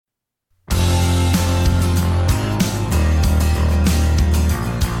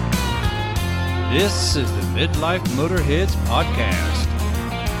This is the Midlife Motorheads podcast.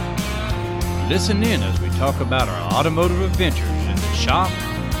 Listen in as we talk about our automotive adventures in the shop,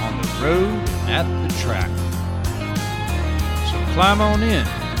 on the road, and at the track. So climb on in,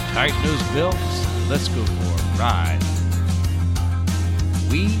 tighten those belts, and let's go for a ride.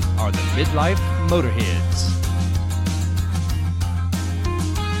 We are the Midlife Motorheads.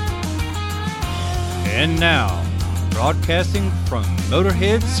 And now, broadcasting from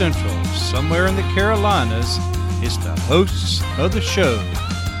Motorhead Central, somewhere in the Carolinas, it's the hosts of the show,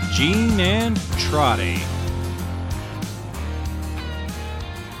 Gene and Trotty.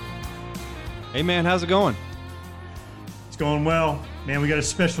 Hey man, how's it going? It's going well. Man, we got a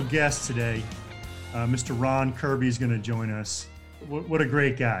special guest today. Mr. Ron Kirby is going to join us. What a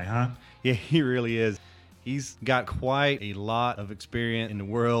great guy, huh? Yeah, he really is. He's got quite a lot of experience in the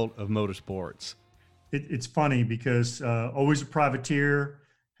world of motorsports. It's funny because always a privateer,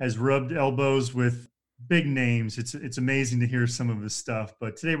 has rubbed elbows with big names. It's amazing to hear some of his stuff.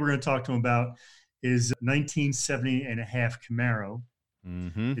 But today we're going to talk to him about his 1970 and a half Camaro.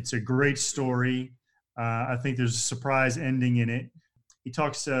 Mm-hmm. It's a great story. I think there's a surprise ending in it. He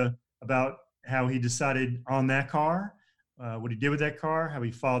talks about how he decided on that car, what he did with that car, how he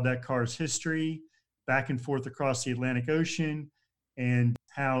followed that car's history, back and forth across the Atlantic Ocean, and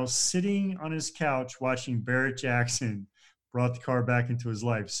how sitting on his couch watching Barrett Jackson brought the car back into his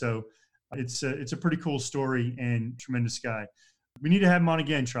life. So it's a pretty cool story and tremendous guy. We need to have him on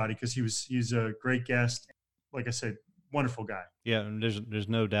again, Trotty, because he's a great guest. Like I said, wonderful guy. Yeah, there's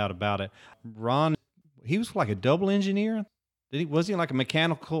no doubt about it. Ron, he was like a double engineer. Was he like a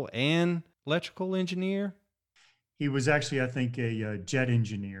mechanical and electrical engineer? He was actually, I think, a jet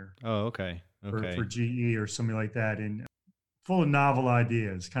engineer. Oh, okay. For GE or something like that. And full of novel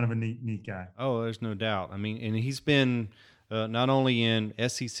ideas, kind of a neat guy. Oh, there's no doubt. I mean, and he's been not only in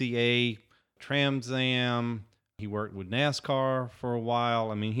SCCA, Trans Am, he worked with NASCAR for a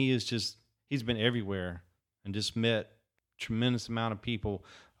while. I mean, he's been everywhere and just met a tremendous amount of people.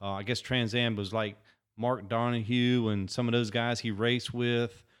 I guess Trans Am was like Mark Donahue and some of those guys he raced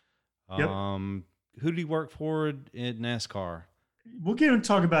with. Yep. Who did he work for at NASCAR? We'll get and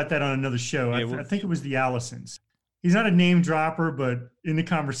talk about that on another show. Yeah, I think it was the Allisons. He's not a name dropper, but in the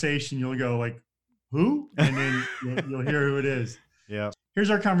conversation, you'll go like, who? And then you'll hear who it is. Yeah. Here's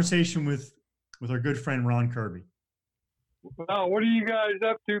our conversation with our good friend, Ron Kirby. Well, what are you guys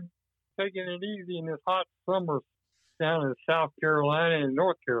up to taking it easy in this hot summer down in South Carolina and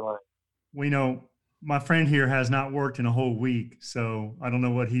North Carolina? We know my friend here has not worked in a whole week, so I don't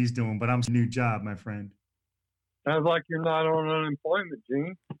know what he's doing, but I'm a new job, my friend. Sounds like you're not on unemployment,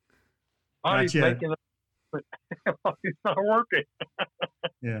 Gene. Not yet. He's not working.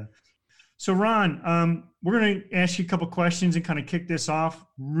 Yeah. So, Ron, we're going to ask you a couple questions and kind of kick this off.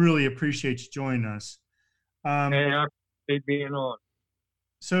 Really appreciate you joining us. Hey, I appreciate being on.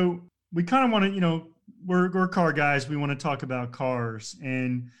 So, we kind of want to, we're car guys. We want to talk about cars.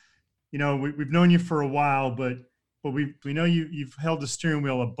 And, we've known you for a while, but we know you've held the steering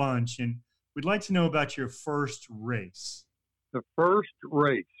wheel a bunch. And we'd like to know about your first race. The first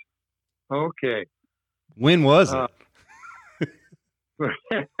race. Okay. When was it?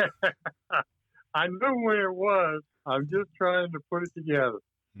 I know when it was. I'm just trying to put it together.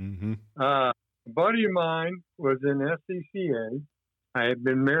 Mm-hmm. A buddy of mine was in SCCA. I had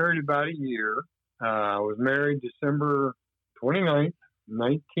been married about a year. I was married December 29th,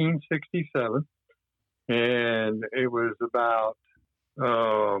 1967. And it was about,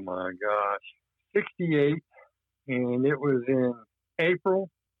 68. And it was in April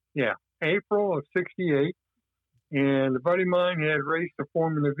of 68. And a buddy of mine had raced the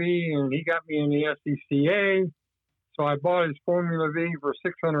Formula V, and he got me in the SCCA. So I bought his Formula V for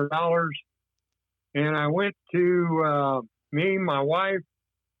 $600. And I went to me, my wife,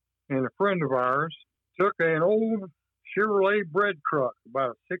 and a friend of ours, took an old Chevrolet bread truck,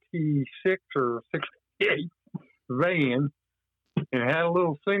 about a 66 or 68 van, and had a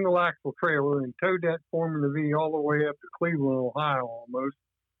little single axle trailer and towed that Formula V all the way up to Cleveland, Ohio almost.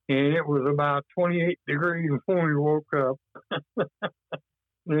 And it was about 28 degrees when we woke up.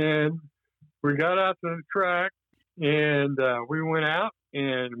 And we got out to the track, and we went out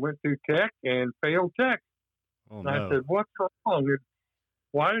and went through tech and failed tech. Oh, and I said, what's wrong?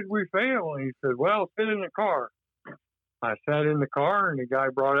 Why did we fail? And he said, well, sit in the car. I sat in the car, and the guy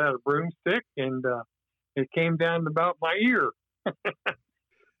brought out a broomstick, and it came down to about my ear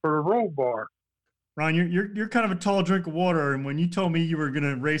for a roll bar. Ron, you're kind of a tall drink of water, and when you told me you were going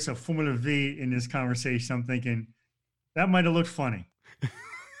to race a Formula V in this conversation, I'm thinking that might have looked funny.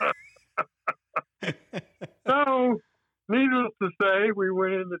 So, needless needless to say, we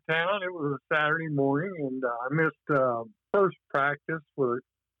went into town. It was a Saturday morning, and I missed first practice with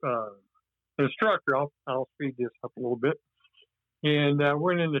instructor. I'll speed this up a little bit. And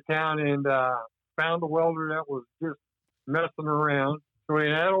went into town and found a welder that was just messing around. So we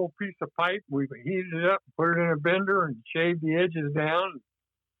had that old piece of pipe. We heated it up, put it in a bender, and shaved the edges down.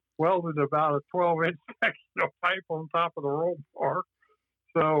 Welded about a 12-inch section of pipe on top of the roll bar.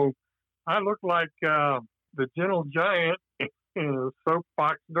 So I looked like the Gentle Giant in a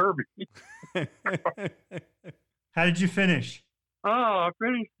soapbox derby. How did you finish? Oh, I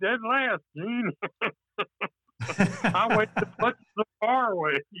finished dead last, Gene. I weighed as much as the car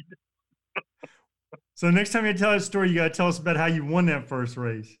weighed. So next time you tell that story, you got to tell us about how you won that first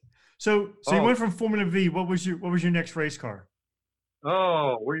race. So you went from Formula V. What was your next race car?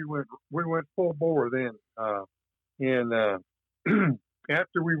 Oh, we went full bore then. And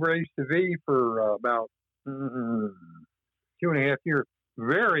after we raced the V for about 2.5 years,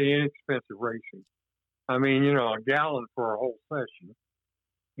 very inexpensive racing. I mean, a gallon for a whole session.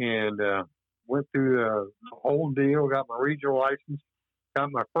 And went through the whole deal, got my regional license,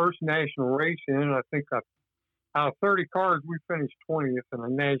 got my first national race in. I think out of 30 cars, we finished 20th in a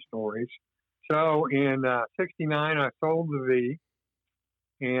national race. So in 69, I sold the V.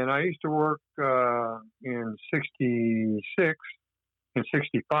 And I used to work in 66 and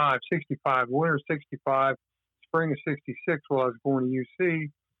 65, winter 65, spring of 66 while I was going to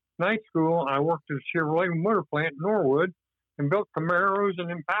UC. Night school, I worked at a Chevrolet motor plant in Norwood and built Camaros and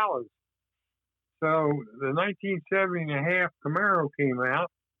Impalas. So the 1970 Camaro came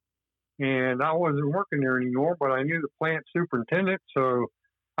out, and I wasn't working there anymore, but I knew the plant superintendent. So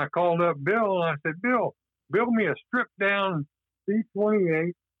I called up Bill, and I said, Bill, build me a stripped-down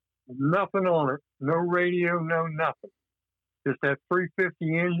C28, nothing on it, no radio, no nothing. Just that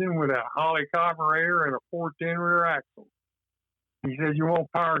 350 engine with a Holley carburetor and a 410 rear axle. He said, you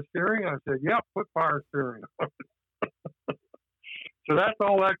want power steering? I said, yep, put power steering on. So that's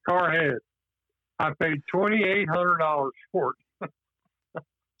all that car had. I paid $2,800 for it.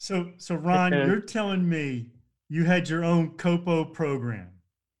 So Ron, you're telling me you had your own Copo program?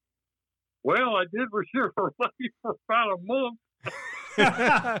 Well, I did for Chevrolet for about a month.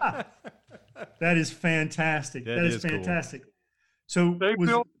 That is fantastic. That is fantastic. Cool. So they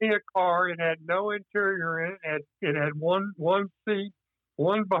built me a car. It had no interior in it. It had one seat,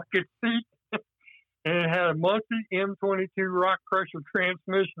 one bucket seat, and it had a Muncie M22 Rock Crusher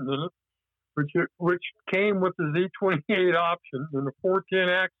transmission in it, which came with the Z28 option, and the 410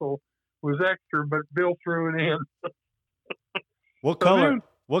 axle was extra, but Bill threw it in. What color?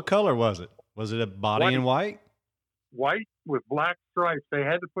 What color was it? Was it a body in white? White with black stripes. They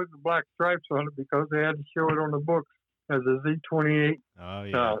had to put the black stripes on it because they had to show it on the books as a Z28. Oh,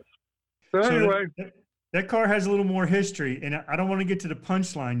 yeah. So anyway. That car has a little more history, and I don't want to get to the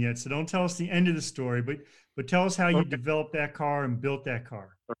punchline yet, so don't tell us the end of the story, but tell us how you developed that car and built that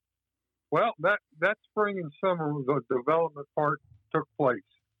car. Well, that spring and summer, the development part took place.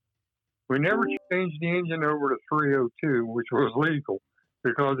 We never changed the engine over to 302, which was legal,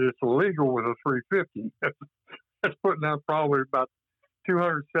 because it's illegal with a 350. That's putting out probably about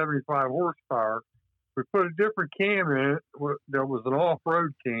 275 horsepower. We put a different cam in it. There was an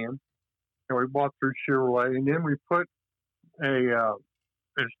off-road cam, and we bought through Chevrolet. And then we put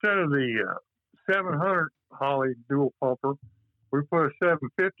instead of the 700 Holley dual pumper, we put a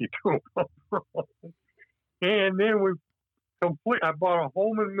 750 dual pumper on it. And then I bought a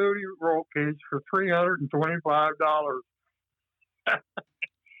Holman Moody roll cage for $325.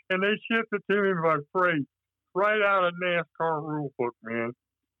 And they shipped it to me by freight, right out of NASCAR rule book, man.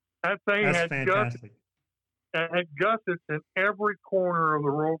 That thing had gussets in every corner of the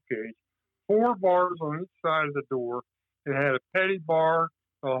roll cage, 4 bars on each side of the door. It had a petty bar,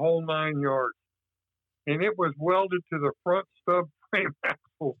 a whole 9 yards. And it was welded to the front stub frame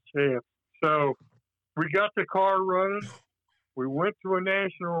axle shaft. So we got the car running. We went to a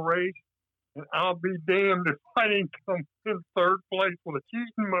national race, and I'll be damned if I didn't come in third place with a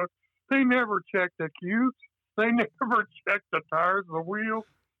cheating mug. They never checked the cubes. They never checked the tires, the wheels.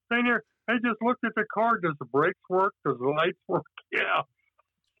 They just looked at the car. Does the brakes work? Does the lights work? Yeah.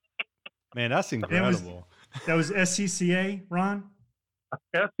 Man, that's incredible. That was SCCA, Ron?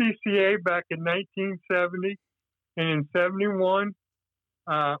 SCCA back in 1970. And in 71,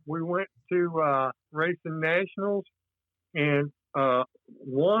 we went to racing nationals and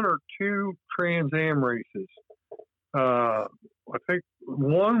 1 or 2 Trans Am races. I think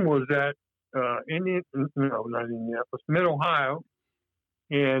one was at not Indianapolis, Mid-Ohio.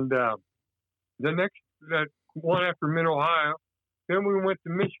 And that one after Mid-Ohio, then we went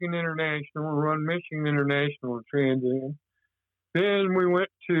to Michigan International. We run Michigan International in Trans Am. Then we went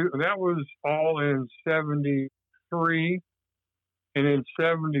to, that was all in 73. And in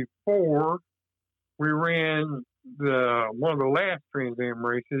 74, we ran one of the last Trans Am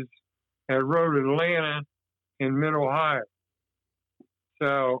races at Road Atlanta in Mid-Ohio.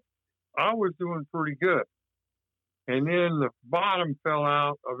 So I was doing pretty good. And then the bottom fell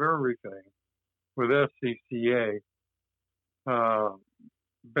out of everything with SCCA.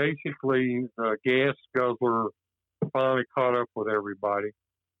 Basically, the gas guzzler finally caught up with everybody.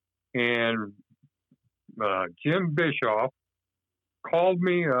 And Jim Bischoff called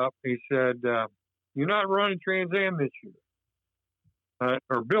me up. He said, "You're not running Trans Am this year."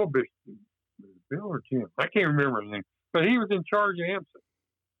 Or Bill or Jim. I can't remember his name. But he was in charge of IMSA,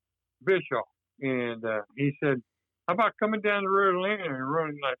 Bischoff. And he said, "How about coming down the road Atlanta and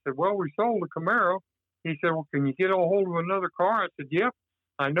running?" I said, "Well, we sold a Camaro." He said, "Well, can you get a hold of another car?" I said, "Yep.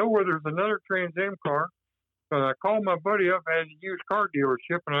 I know where there's another Trans Am car." So I called my buddy up at a used car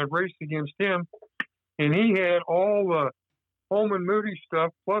dealership, and I raced against him. And he had all the Holman Moody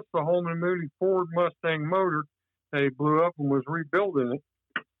stuff, plus the Holman Moody Ford Mustang motor that he blew up and was rebuilding it.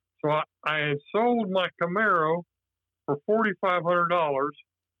 So I had sold my Camaro for $4,500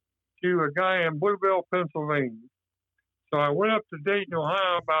 to a guy in Bluebell, Pennsylvania. So I went up to Dayton,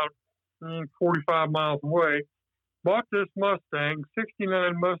 Ohio, about 45 miles away, bought this Mustang,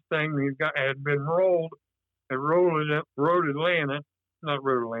 69 Mustang that had been rolled at Road Atlanta, not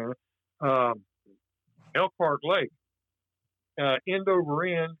Road Atlanta, Elkhart Lake, end over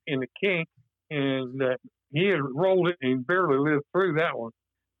end in the kink, and he had rolled it and barely lived through that one.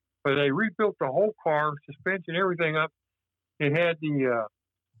 But they rebuilt the whole car, suspension, everything up. It had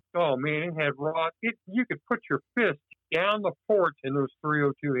it had rod. You could put your fist down the ports in those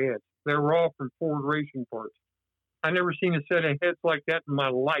 302 heads. They were all from Ford racing parts. I never seen a set of heads like that in my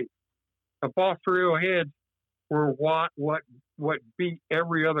life. The Boss 30 heads were what beat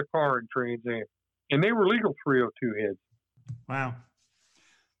every other car in Trans Am. And they were legal 302 heads. Wow.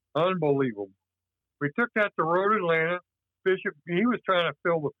 Unbelievable. We took that to Road Atlanta. Bishop, he was trying to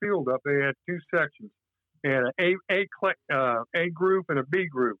fill the field up. They had two sections. They had an A group and a B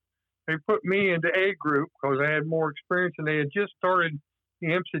group. They put me into A group because I had more experience, and they had just started the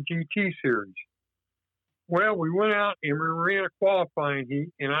IMSA GT series. Well, we went out and we ran a qualifying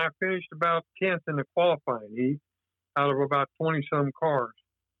heat, and I finished about 10th in the qualifying heat out of about 20-some cars.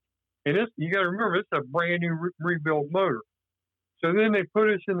 And you got to remember, it's a brand new rebuilt motor. So then they put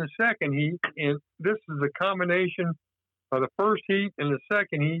us in the second heat, and this is the combination of the first heat and the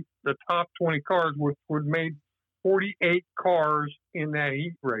second heat. The top 20 cars would made 48 cars in that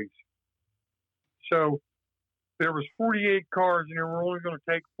heat race. So there was 48 cars, and they were only going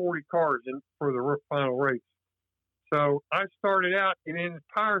to take 40 cars in for the final race. So I started out, and then the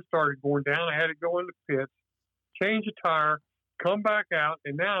tire started going down. I had to go in the pits, change the tire, come back out,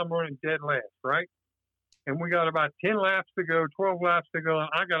 and now I'm running dead last, right? And we got about 10 laps to go, 12 laps to go, and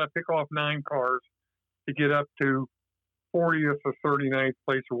I got to pick off 9 cars to get up to 40th or 39th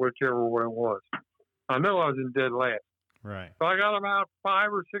place or whichever one it was. I know I was in dead last. Right. So I got about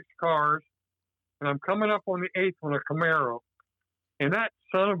 5 or 6 cars, and I'm coming up on the 8th on a Camaro. And that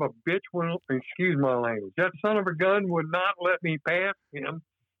son of a bitch excuse my language, that son of a gun would not let me pass him.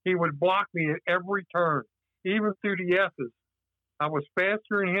 He would block me at every turn, even through the S's. I was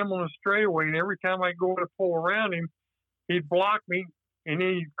faster than him on the straightaway, and every time I go to pull around him, he'd block me, and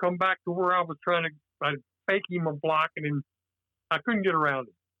then he'd come back to where I was trying to. I'd fake him a block, and then I couldn't get around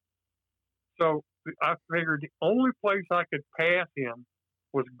him. So I figured the only place I could pass him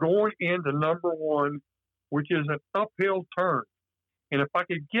was going into number 1, which is an uphill turn. And if I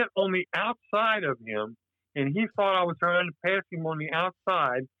could get on the outside of him, and he thought I was trying to pass him on the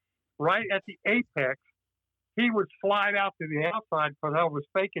outside, right at the apex, he would slide out to the outside because I was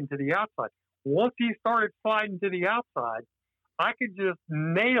faking to the outside. Once he started sliding to the outside, I could just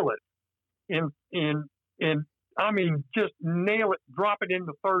nail it just nail it, drop it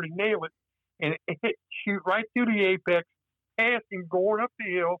into third and nail it, and shoot right through the apex, past him, going up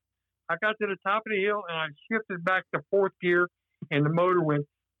the hill. I got to the top of the hill, and I shifted back to 4th gear, and the motor went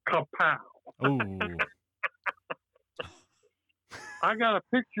kapow. Ooh. I got a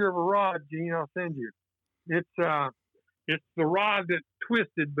picture of a rod, Gene, I'll send you. It's the rod that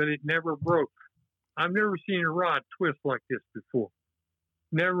twisted, but it never broke. I've never seen a rod twist like this before.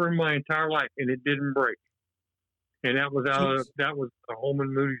 Never in my entire life, and it didn't break. And that was the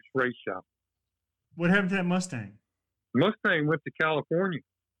Holman Moody's race shop. What happened to that Mustang? Mustang went to California,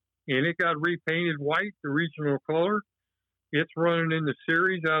 and it got repainted white, the regional color. It's running in the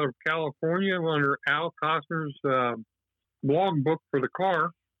series out of California under Al Costner's blog book for the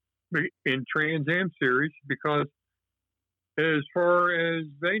car in Trans Am series, because as far as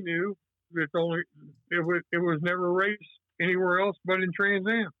they knew, it was never raced anywhere else but in Trans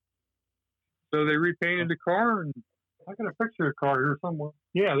Am. So they repainted the car, and I got a picture of the car here somewhere.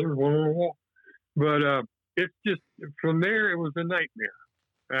 Yeah, there's one on the wall. But it's just from there, it was a nightmare.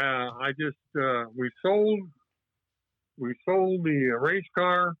 We sold the race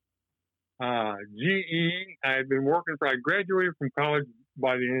car. GE. I graduated from college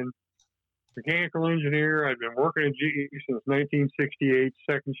by then. Mechanical engineer. I've been working at GE since 1968,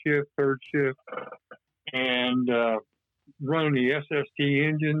 second shift, third shift, and running the SST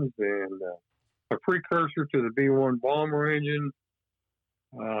engines and a precursor to the B-1 bomber engine.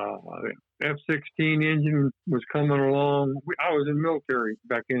 The F-16 engine was coming along. I was in the military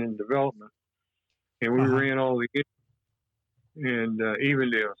back in development, and we ran all the engines in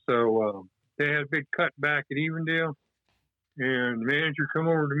Evendale. So they had a big cutback at Evendale. And the manager come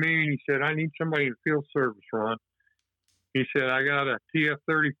over to me and he said, I need somebody in field service, Ron. He said, I got a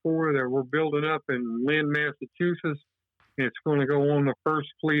TF-34 that we're building up in Lynn, Massachusetts. And it's going to go on the first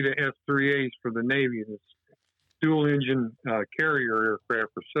fleet of S-3As for the Navy. It's dual-engine carrier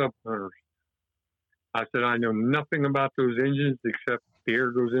aircraft for sub-hunters. I said, I know nothing about those engines except the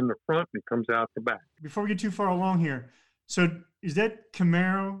air goes in the front and it comes out the back. Before we get too far along here, so is that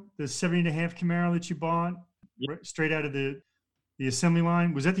Camaro, the 70.5 Camaro that you bought? Straight out of the assembly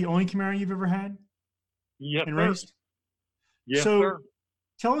line. Was that the only Camaro you've ever had? Yes, and raced? Yes, so sir.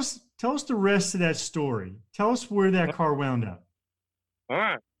 Tell us the rest of that story. Tell us where that car wound up. All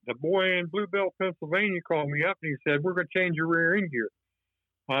right. The boy in Blue Bell, Pennsylvania called me up and he said, we're going to change your rear end gear.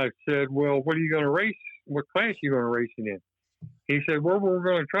 I said, well, what are you going to race? What class are you going to race it in? He said, well, we're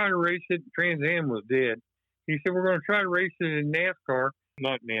going to try to race it. Trans Am was dead. He said, we're going to try to race it in NASCAR.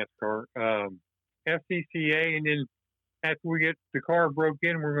 Not NASCAR. FCCA, and then after we get the car broke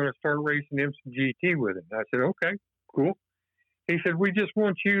in, we're going to start racing IMSA GT with it. I said, okay, cool. He said, we just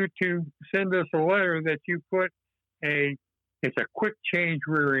want you to send us a letter that you put it's a quick change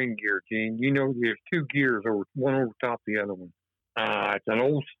rear end gear, Gene. You know, there's two gears, one over top of the other one. It's an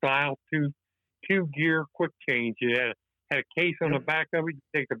old style two gear quick change. It had a case on the back of it. You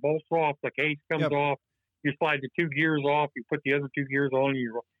take the bolts off, the case comes off. You slide the two gears off. You put the other two gears on,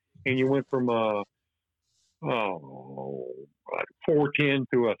 and you went from 410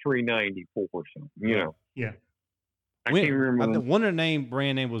 to a 394 or something, you know. Yeah. I can't remember. One of the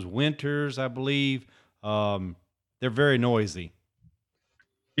brand name was Winters, I believe. They're very noisy.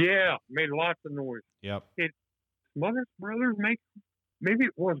 Yeah, made lots of noise. Yep. Mother's Brothers maybe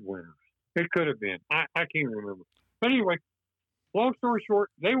it was Winters. It could have been. I can't remember. But anyway, long story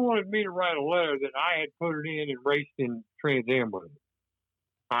short, they wanted me to write a letter that I had put it in and raced in Trans Am with it.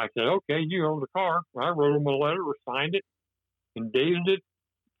 I said, okay, you own the car. I wrote them a letter or signed it and dated it,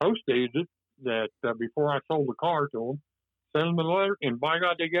 post-dated it, that before I sold the car to them, sent them a letter, and by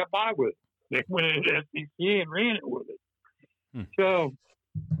God, they got by with it. They went into SCCA and ran it with it. So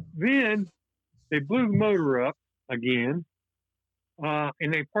then they blew the motor up again,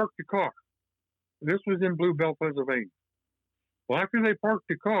 and they parked the car. This was in Blue Bell, Pennsylvania. Well, after they parked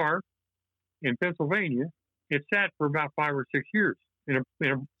the car in Pennsylvania, it sat for about 5 or 6 years in a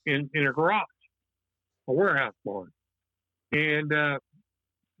garage, a warehouse barn, and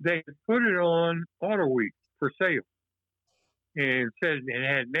they put it on Auto Week for sale, and said it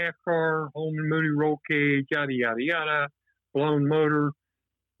had NASCAR, Holman Moody roll cage, yada yada yada, blown motor.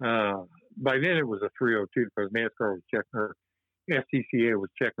 By then it was a 302 because NASCAR was checking, or FCCA was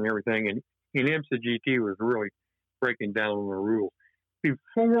checking everything, and IMSA GT was really breaking down on the rules.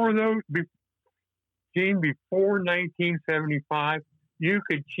 Before 1975, you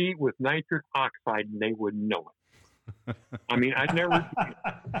could cheat with nitric oxide and they wouldn't know it. I mean, I never.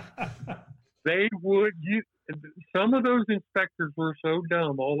 They would. Some of those inspectors were so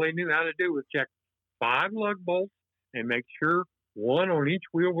dumb. All they knew how to do was check 5 lug bolts and make sure one on each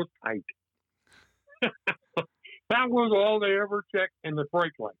wheel was tight. That was all they ever checked, in the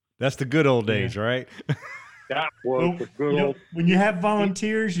brake light. That's the good old days, right? That was the good old. When you have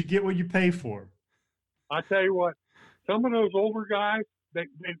volunteers, you get what you pay for. I tell you what, some of those older guys that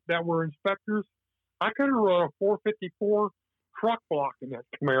were inspectors, I could have run a 454 truck block in that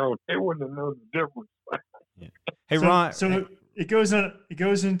Camaro. They wouldn't have known the difference. Yeah. Hey, Ron. So it goes into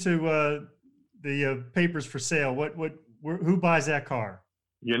the papers for sale. Who buys that car?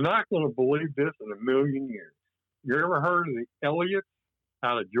 You're not going to believe this in a million years. You ever heard of the Elliott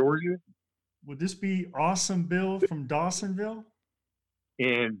out of Georgia? Would this be Awesome Bill from Dawsonville?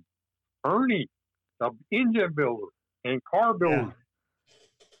 And Ernie, the engine builder and car builder,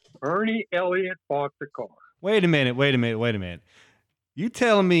 Ernie Elliott bought the car. Wait a minute. You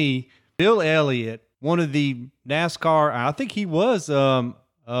telling me Bill Elliott one of the NASCAR. I think he was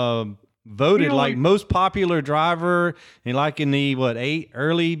voted like most popular driver in like in the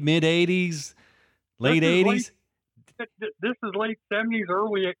early mid 80s, late 80s. This is late 70s,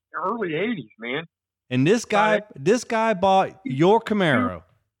 early 80s, man. And this guy bought your Camaro.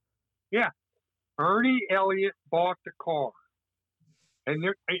 Yeah, Ernie Elliott bought the car, and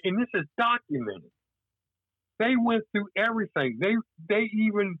this is documented. They went through everything. They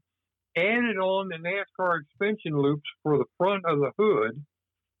even added on the NASCAR expansion loops for the front of the hood,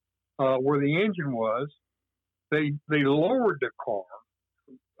 where the engine was. They lowered the car,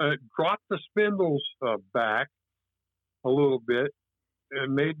 dropped the spindles back a little bit,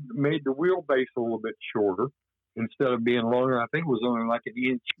 and made the wheelbase a little bit shorter instead of being longer. I think it was only like an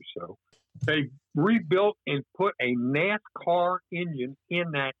inch or so. They rebuilt and put a NASCAR engine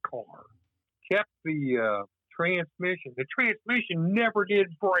in that car. Kept the transmission. The transmission never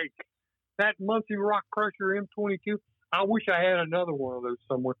did break. That Muncie Rock Crusher M22, I wish I had another one of those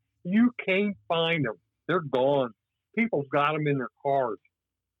somewhere. You can't find them. They're gone. People got them in their cars.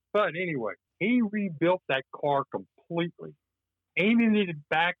 But anyway, he rebuilt that car completely. Painted it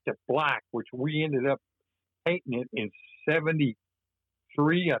back to black, which we ended up painting it in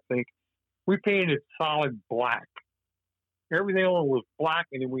 73, I think. We painted it solid black. Everything on it was black,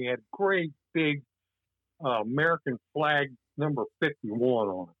 and then we had great big American flag number 51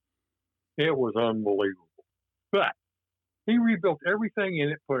 on it. It was unbelievable. But he rebuilt everything in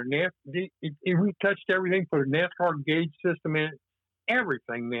it, he retouched everything, put a NASCAR gauge system in it,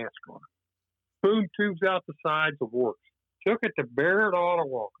 everything NASCAR. Boom tubes out the sides of works. Took it to Barrett Auto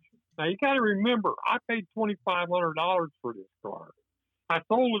Auction. Now you got to remember, I paid $2,500 for this car. I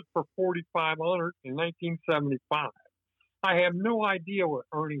sold it for $4,500 in 1975. I have no idea what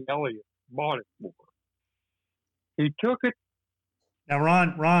Ernie Elliott bought it for. He took it. Now,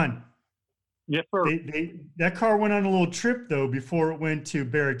 Ron. Yes, sir. That car went on a little trip though before it went to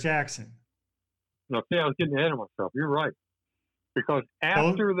Barrett Jackson. No, see, I was getting ahead of myself. You're right. Because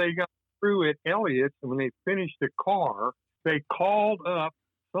after they got through at Elliott's, and when they finished the car, they called up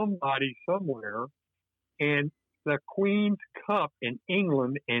somebody somewhere, and the Queen's Cup in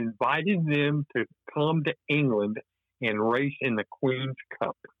England invited them to come to England and race in the Queen's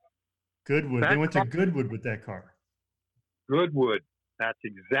Cup. Goodwood. They went to Goodwood with that car. Goodwood. That's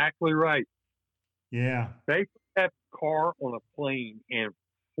exactly right. Yeah. They put that car on a plane and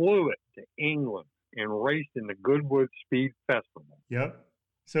flew it to England and raced in the Goodwood Speed Festival. Yep.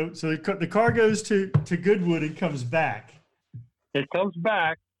 So the car goes to Goodwood and comes back. It comes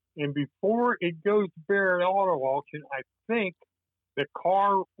back, and before it goes to Barrett Auto Auction, I think the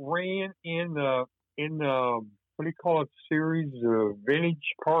car ran in the what do you call it, series, vintage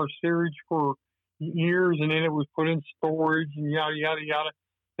car series for years, and then it was put in storage and yada yada yada.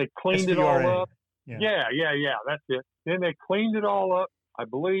 They cleaned it all up. Yeah, that's it. Then they cleaned it all up, I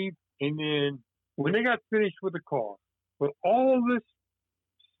believe, and then when they got finished with the car, with all this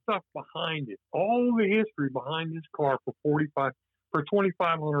stuff behind it, all the history behind this car for $2,500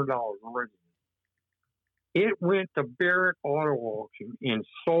 originally. It went to Barrett Auto Auction and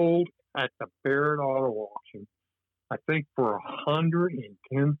sold at the Barrett Auto Auction, I think, for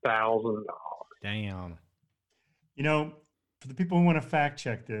 $110,000. Damn. You know, for the people who want to fact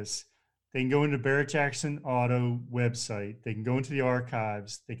check this, they can go into Barrett Jackson Auto website. They can go into the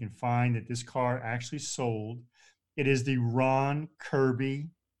archives. They can find that this car actually sold. It is the Ron Kirby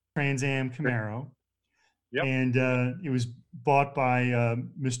Trans Am Camaro. Yep. And it was bought by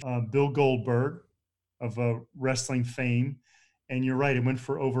Mr. Bill Goldberg of wrestling fame. And you're right, it went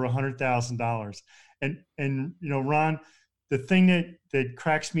for over $100,000. And you know, Ron, the thing that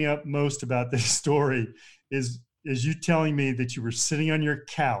cracks me up most about this story is you telling me that you were sitting on your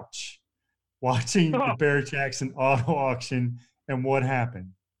couch watching the Barrett Jackson Auto Auction, and what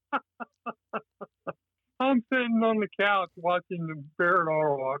happened? I'm sitting on the couch watching the Barrett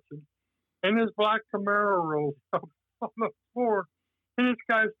Auto Auction, and this black Camaro rolls up on the floor, and this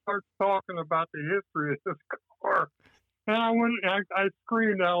guy starts talking about the history of this car. And I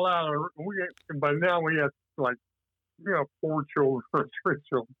screamed out loud. By now we had like, 4 children or 3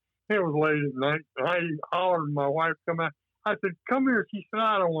 children. It was late at night. And I hollered at my wife, come out. I said, come here. She said,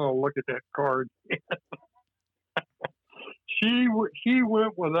 I don't want to look at that car again. She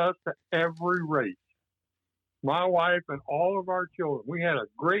went with us to every race. My wife and all of our children. We had a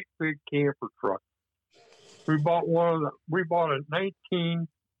great big camper truck. We bought a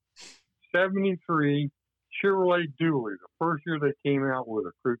 1973 Chevrolet Dually, the first year they came out with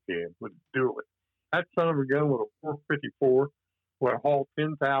a crew cab with a Dually. That son of a gun with a 454 would haul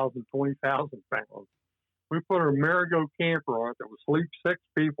 10,000, 20,000 pounds. We put a Marigo camper on it that would sleep 6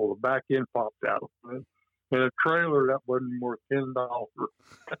 people. The back end popped out of it. And a trailer that wasn't worth $10.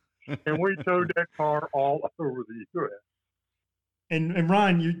 And we towed that car all over the U.S. And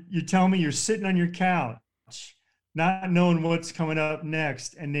Ron, you tell me you're sitting on your couch, not knowing what's coming up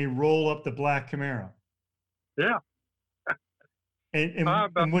next, and they roll up the black Camaro. Yeah. And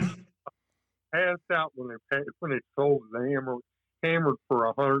what? Passed out when they sold it. They hammered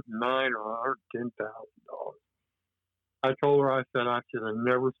for $109,000 or $110,000. I told her, I said, I should have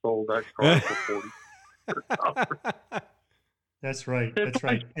never sold that car for $40,000. That's right. That's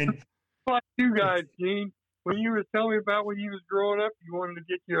right. And like you guys, Gene, when you were telling me about when you was growing up, you wanted to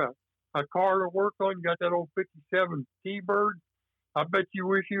get you a car to work on. You got that old '57 T-Bird. I bet you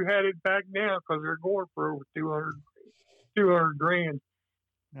wish you had it back now because they're going for over $200,000.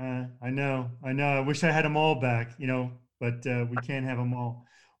 I know. I wish I had them all back, but we can't have them all.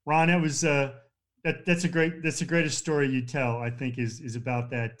 Ron, that was that's the greatest story you tell. I think is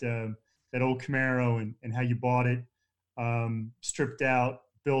about that old Camaro and how you bought it, stripped out,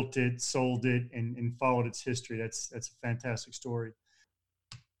 built it, sold it, and followed its history. That's a fantastic story.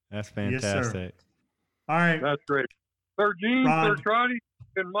 That's fantastic. Yes, sir. All right, that's great, Sir Gene, Ron. Sir Trotty. It's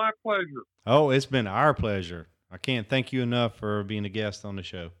been my pleasure. Oh, it's been our pleasure. I can't thank you enough for being a guest on the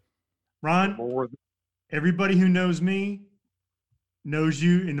show. Ron, everybody who knows me knows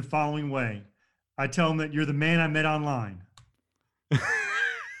you in the following way. I tell them that you're the man I met online.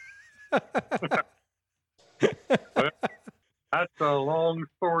 That's a long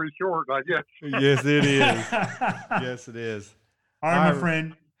story short, I guess. Yes, it is. Yes, it is. All right, my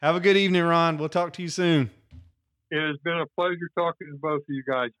friend. Have a good evening, Ron. We'll talk to you soon. It has been a pleasure talking to both of you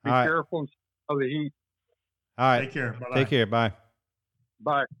guys. Be careful and stay out of the heat. All right. Take care. Bye-bye. Take care. Bye.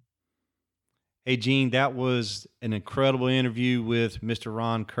 Bye. Hey, Gene, that was an incredible interview with Mr.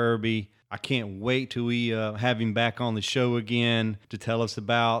 Ron Kirby. I can't wait till we have him back on the show again to tell us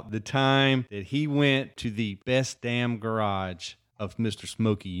about the time that he went to the best damn garage of Mr.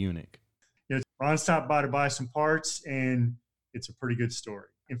 Smokey Yunick. Ron stopped by to buy some parts, and it's a pretty good story.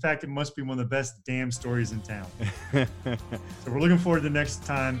 In fact, it must be one of the best damn stories in town. So we're looking forward to the next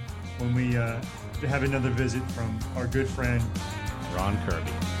time when we have another visit from our good friend, Ron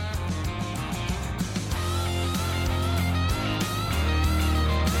Kirby.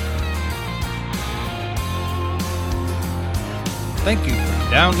 Thank you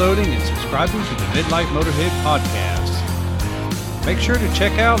for downloading and subscribing to the Midlife Motorhead podcast. Make sure to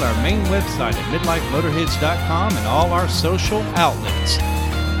check out our main website at midlifemotorheads.com and all our social outlets,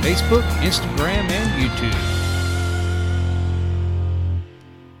 Facebook, Instagram, and YouTube.